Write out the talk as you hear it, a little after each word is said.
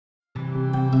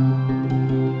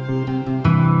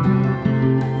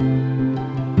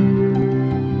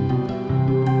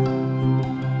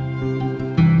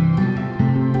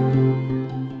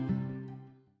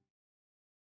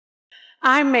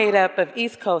I'm made up of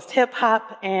East Coast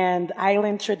hip-hop and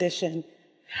island tradition.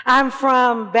 I'm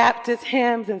from Baptist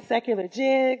hymns and secular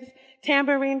jigs,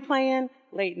 tambourine playing,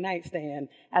 late night staying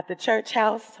at the church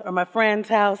house or my friend's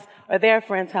house or their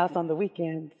friend's house on the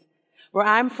weekends. Where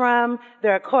I'm from,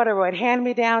 there are corduroy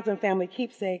hand-me-downs and family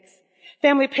keepsakes,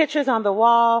 family pictures on the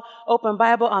wall, open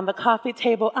Bible on the coffee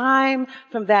table. I'm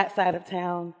from that side of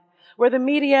town, where the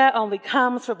media only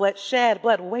comes for blood shed,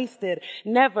 blood wasted,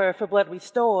 never for blood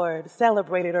restored,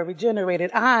 celebrated, or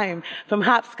regenerated. I'm from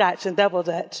hopscotch and double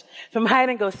dutch, from hide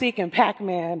and go seek and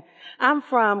Pac-Man. I'm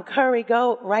from curry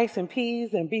goat, rice and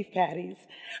peas, and beef patties,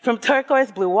 from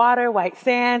turquoise blue water, white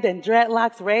sand, and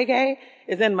dreadlocks. Reggae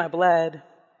is in my blood.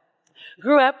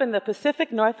 Grew up in the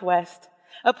Pacific Northwest,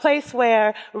 a place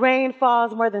where rain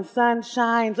falls more than sun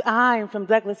shines. I'm from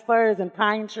Douglas firs and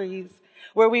pine trees,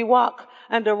 where we walk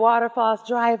under waterfalls,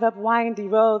 drive up windy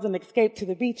roads, and escape to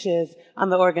the beaches on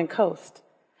the Oregon coast.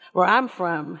 Where I'm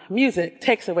from, music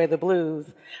takes away the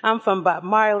blues. I'm from Bob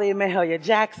Marley, Mahalia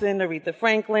Jackson, Aretha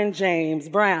Franklin, James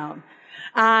Brown.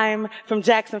 I'm from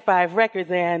Jackson 5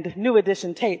 Records and New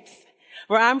Edition tapes.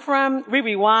 Where I'm from, we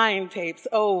rewind tapes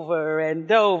over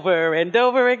and over and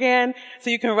over again so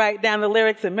you can write down the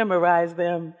lyrics and memorize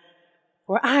them.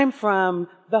 Where I'm from,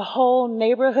 the whole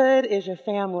neighborhood is your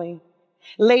family.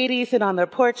 Ladies sit on their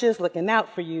porches looking out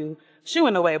for you,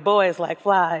 shooing away boys like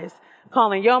flies,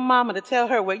 calling your mama to tell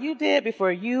her what you did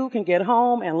before you can get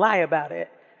home and lie about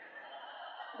it.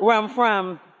 Where I'm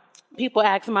from, people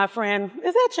ask my friend,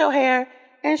 "Is that your hair?"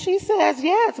 And she says,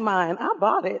 "Yeah, it's mine. I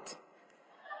bought it."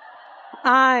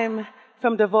 I'm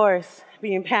from divorce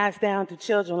being passed down to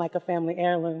children like a family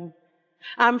heirloom.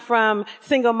 I'm from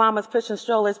single mamas pushing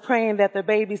strollers, praying that their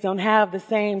babies don't have the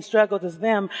same struggles as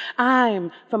them.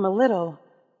 I'm from a little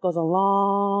goes a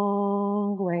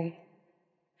long way.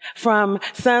 From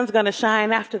sun's gonna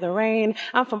shine after the rain.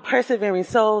 I'm from persevering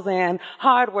souls and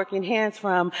hardworking hands,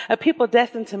 from a people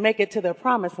destined to make it to their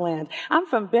promised land. I'm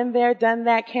from been there, done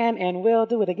that, can and will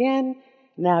do it again.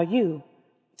 Now you,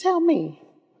 tell me,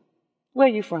 where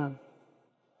you from?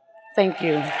 Thank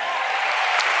you.